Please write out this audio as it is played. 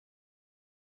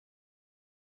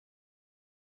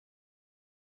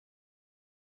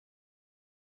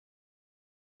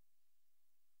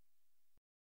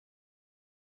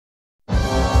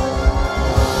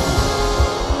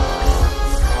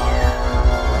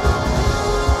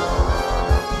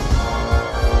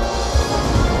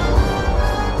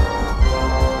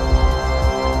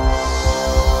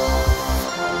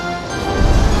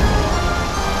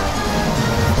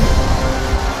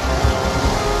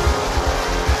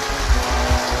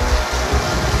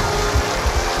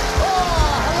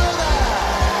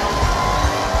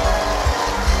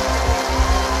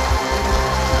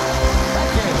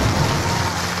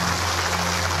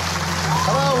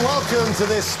to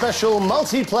this special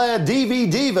multiplayer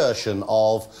DVD version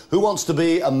of Who Wants to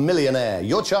Be a Millionaire?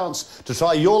 Your chance to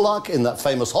try your luck in that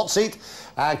famous hot seat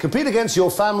and compete against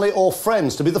your family or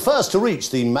friends to be the first to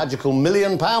reach the magical £1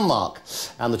 million mark.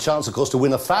 And the chance, of course, to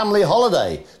win a family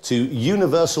holiday to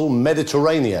Universal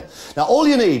Mediterranea. Now, all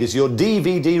you need is your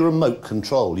DVD remote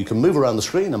control. You can move around the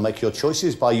screen and make your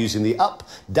choices by using the up,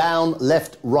 down,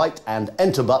 left, right and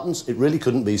enter buttons. It really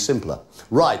couldn't be simpler.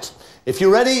 Right, if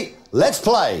you're ready, let's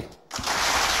play.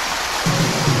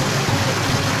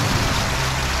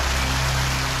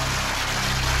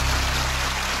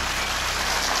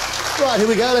 Right, here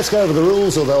we go. Let's go over the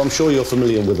rules, although I'm sure you're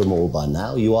familiar with them all by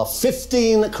now. You are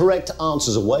 15 correct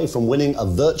answers away from winning a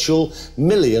virtual £1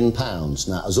 million.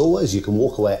 Now, as always, you can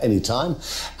walk away at any time.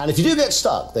 And if you do get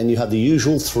stuck, then you have the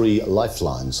usual 3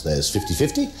 lifelines. There's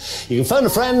 50-50. You can phone a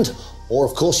friend, or,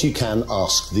 of course, you can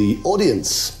ask the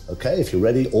audience. OK, if you're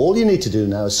ready, all you need to do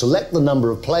now is select the number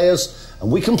of players,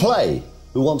 and we can play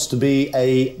Who Wants to Be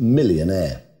a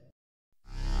Millionaire?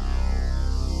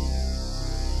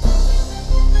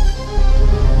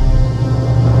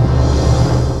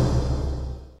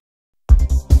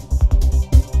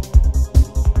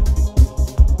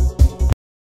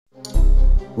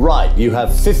 Right, you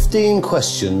have 15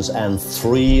 questions and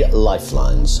 3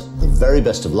 lifelines. The very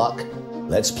best of luck.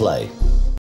 Let's play.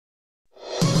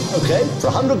 OK,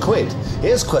 for 100 quid,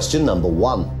 here's question number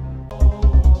 1.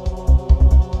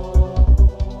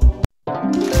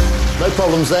 No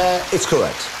problems there, it's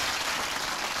correct.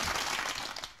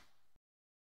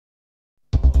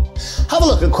 Have a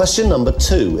look at question number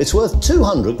 2. It's worth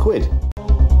 200 quid.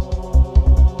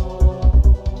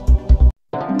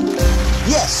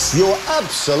 Yes, you're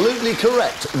absolutely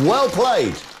correct. Well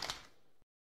played.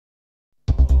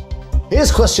 Here's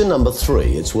question number 3.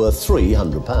 It's worth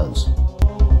 £300.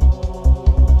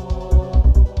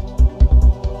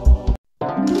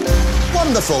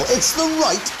 Wonderful. It's the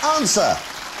right answer.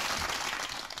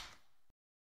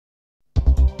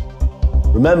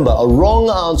 Remember, a wrong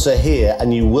answer here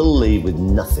and you will leave with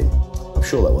nothing. I'm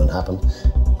sure that won't happen.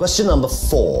 Question number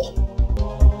 4.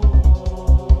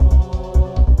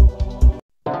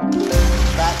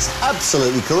 That's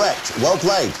absolutely correct. Well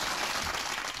played.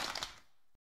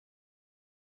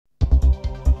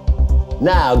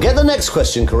 Now, get the next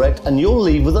question correct and you'll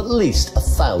leave with at least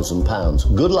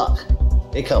 £1,000. Good luck.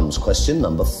 Here comes question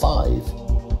number 5.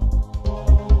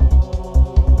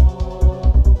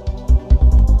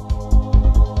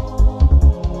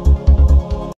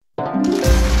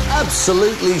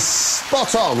 Absolutely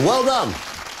spot on. Well done.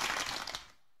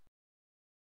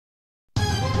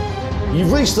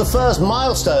 You've reached the first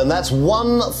milestone, that's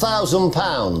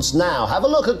 £1,000. Now, have a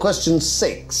look at question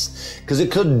 6, because it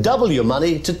could double your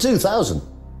money to £2,000.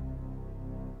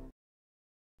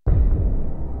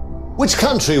 Which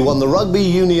country won the Rugby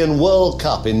Union World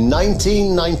Cup in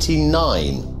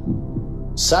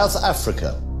 1999? South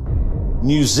Africa,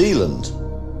 New Zealand,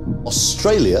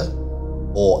 Australia,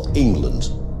 or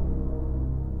England?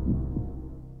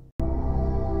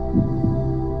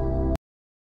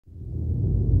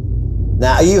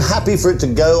 Now, are you happy for it to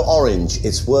go orange?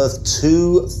 It's worth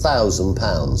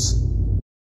 £2,000.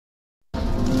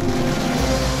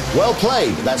 Well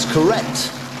played, that's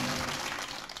correct.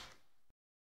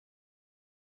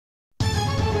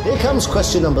 Here comes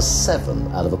question number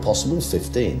 7 out of a possible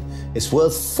 15. It's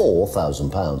worth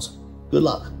 £4,000. Good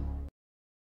luck.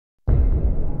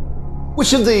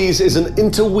 Which of these is an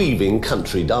interweaving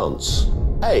country dance?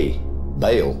 A.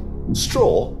 Bale,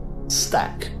 straw,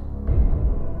 stack.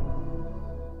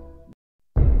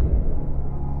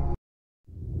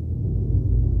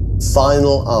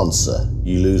 Final answer.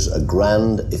 You lose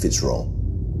 £1,000 if it's wrong.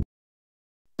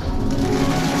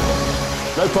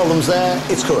 No problems there,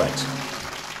 it's correct.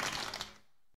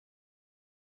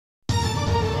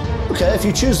 Okay, if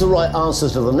you choose the right answer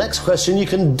to the next question, you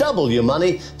can double your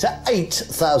money to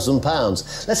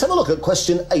 £8,000. Let's have a look at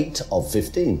question 8 of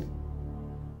 15.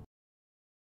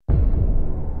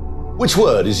 Which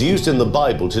word is used in the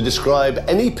Bible to describe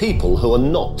any people who are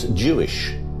not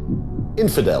Jewish?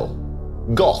 Infidel,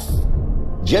 Goth,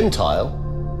 Gentile,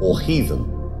 or heathen?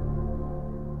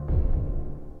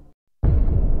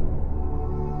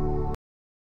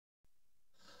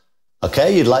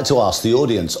 Okay, you'd like to ask the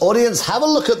audience. Audience, have a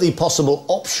look at the possible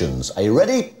options. Are you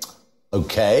ready?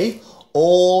 Okay,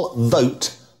 all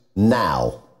vote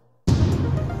now.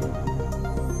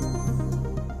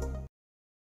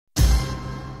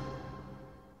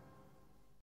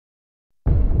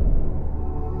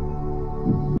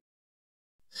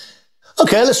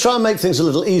 Okay, let's try and make things a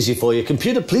little easier for you.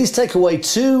 Computer, please take away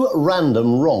 2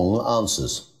 random wrong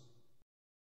answers.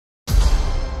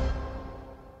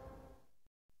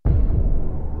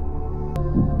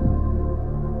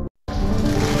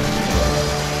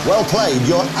 Well played,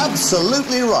 you're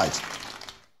absolutely right.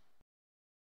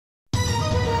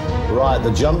 Right,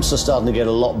 the jumps are starting to get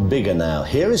a lot bigger now.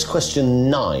 Here is question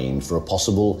 9 for a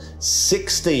possible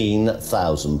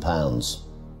 £16,000.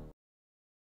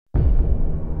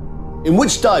 In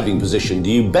which diving position do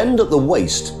you bend at the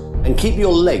waist and keep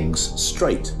your legs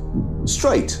straight?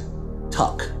 Straight,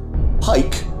 tuck,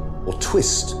 pike, or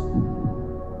twist?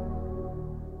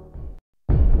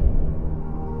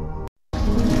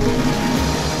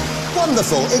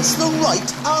 Wonderful, it's the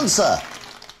right answer.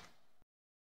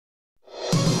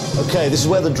 Okay, this is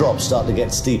where the drops start to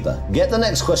get steeper. Get the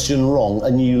next question wrong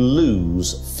and you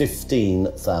lose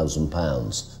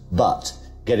 £15,000. But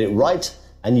get it right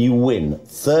and you win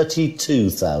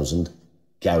 $32,000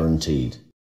 guaranteed.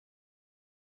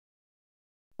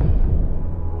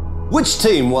 Which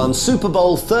team won Super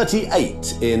Bowl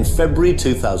 38 in February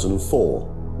 2004?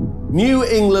 New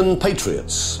England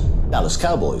Patriots, Dallas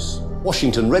Cowboys,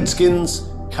 Washington Redskins,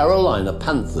 Carolina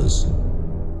Panthers.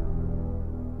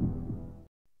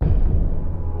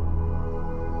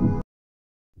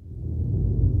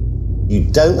 You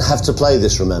don't have to play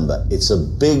this, remember. It's a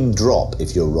big drop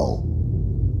if you're wrong.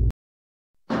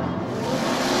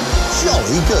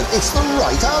 Jolly good, it's the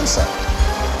right answer.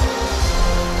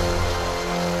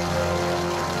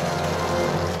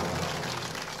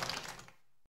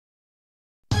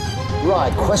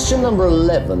 Right, question number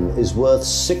 11 is worth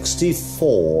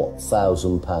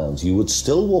 £64,000. You would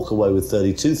still walk away with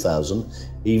 £32,000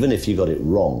 even if you got it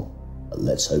wrong. But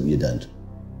let's hope you don't.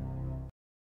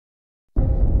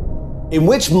 In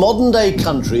which modern-day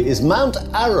country is Mount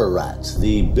Ararat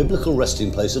the biblical resting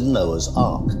place of Noah's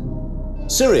Ark?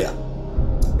 Syria,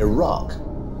 Iraq,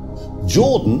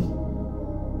 Jordan,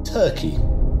 Turkey.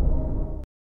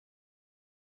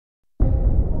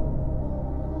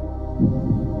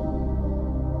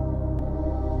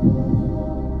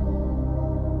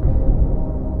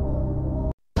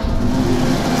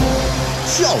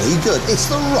 Jolly good, it's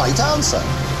the right answer.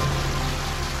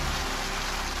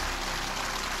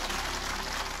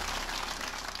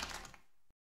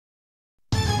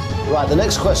 Right, the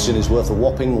next question is worth a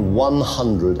whopping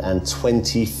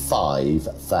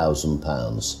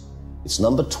 £125,000. It's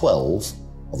number 12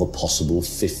 of a possible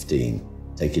 15.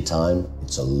 Take your time,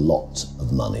 it's a lot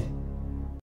of money.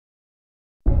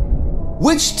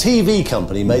 Which TV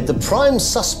company made the Prime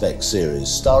Suspect series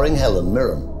starring Helen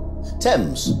Mirren?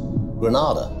 Thames,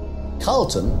 Granada,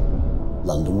 Carlton,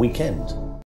 London Weekend.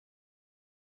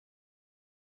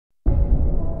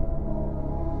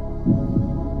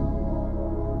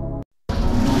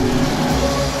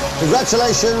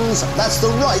 Congratulations, that's the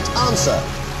right answer.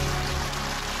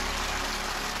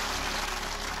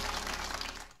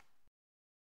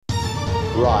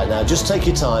 Right, now just take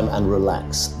your time and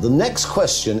relax. The next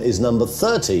question is number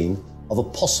 13 of a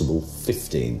possible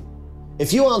 15.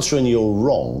 If you answer and you're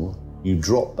wrong, you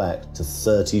drop back to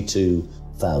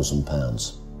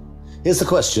 £32,000. Here's the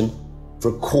question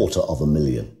for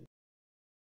 $250,000.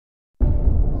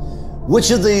 Which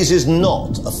of these is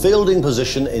not a fielding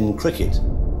position in cricket?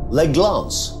 Leg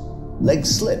glance, leg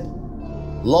slip,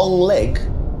 long leg,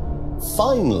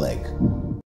 fine leg.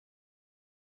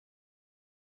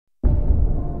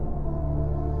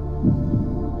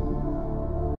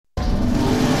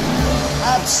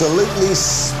 Absolutely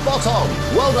spot on.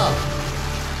 Well done.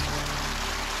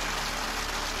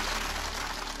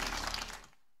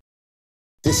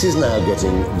 This is now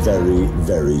getting very,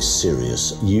 very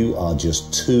serious. You are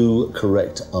just 2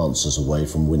 correct answers away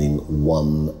from winning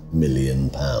 £1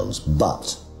 million.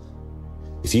 But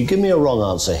if you give me a wrong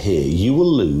answer here, you will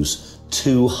lose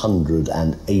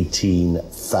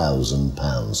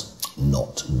 £218,000.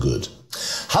 Not good.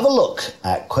 Have a look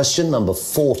at question number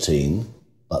 14,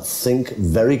 but think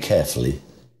very carefully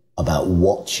about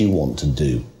what you want to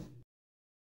do.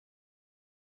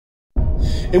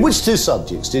 In which 2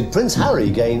 subjects did Prince Harry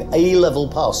gain A-level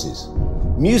passes?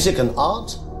 Music and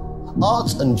art,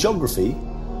 art and geography,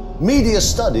 media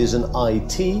studies and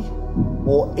IT,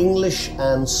 or English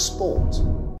and sport?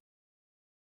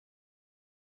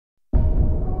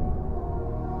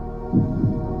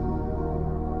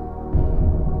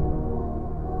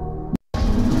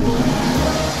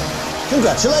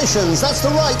 Congratulations, that's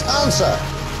the right answer.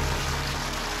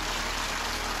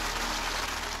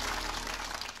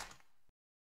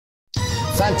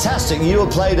 Fantastic, you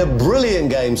have played a brilliant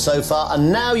game so far,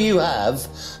 and now you have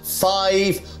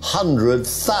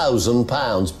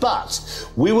 £500,000. But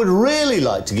we would really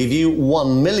like to give you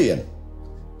 £1 million.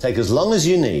 Take as long as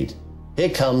you need. Here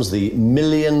comes the £1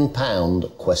 million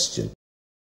question.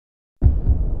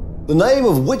 The name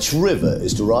of which river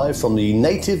is derived from the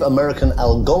Native American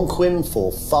Algonquin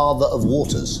for Father of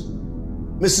Waters?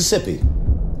 Mississippi,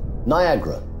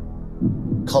 Niagara,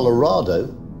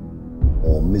 Colorado,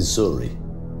 or Missouri?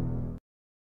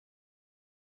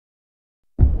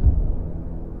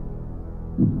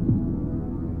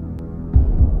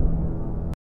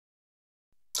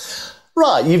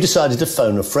 Right, you've decided to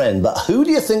phone a friend, but who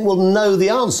do you think will know the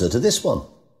answer to this one?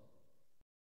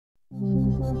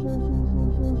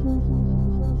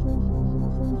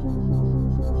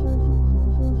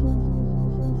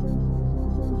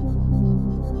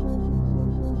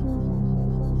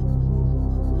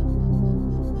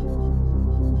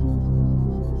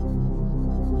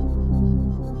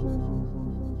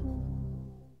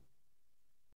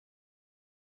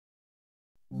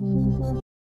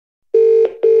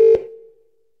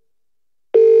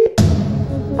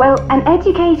 Well, an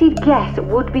educated guess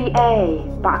would be A,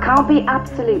 but I can't be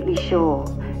absolutely sure.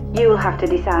 You'll have to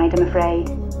decide, I'm afraid.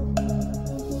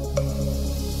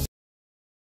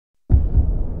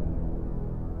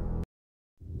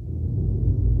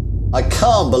 I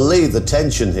can't believe the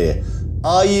tension here.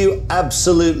 Are you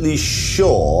absolutely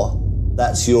sure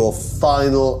that's your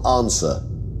final answer?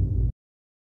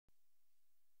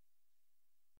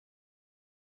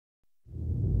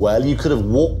 Well, you could have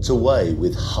walked away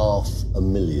with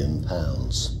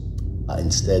 £500,000. But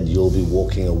instead, you'll be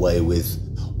walking away with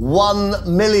 £1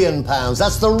 million.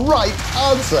 That's the right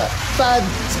answer.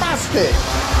 Fantastic.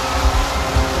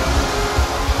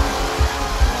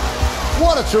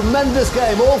 What a tremendous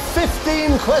game. All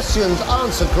 15 questions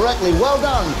answered correctly. Well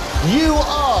done. You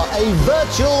are a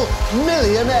virtual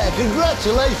millionaire.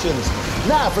 Congratulations.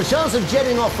 Now, for a chance of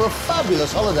jetting off for a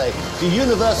fabulous holiday to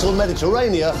Universal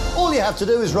Mediterranea, all you have to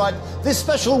do is write this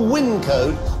special win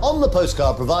code on the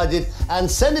postcard provided and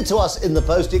send it to us in the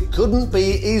post. It couldn't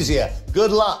be easier.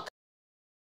 Good luck.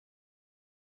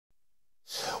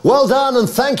 Well done, and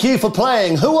thank you for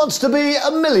playing Who Wants to Be a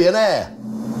Millionaire?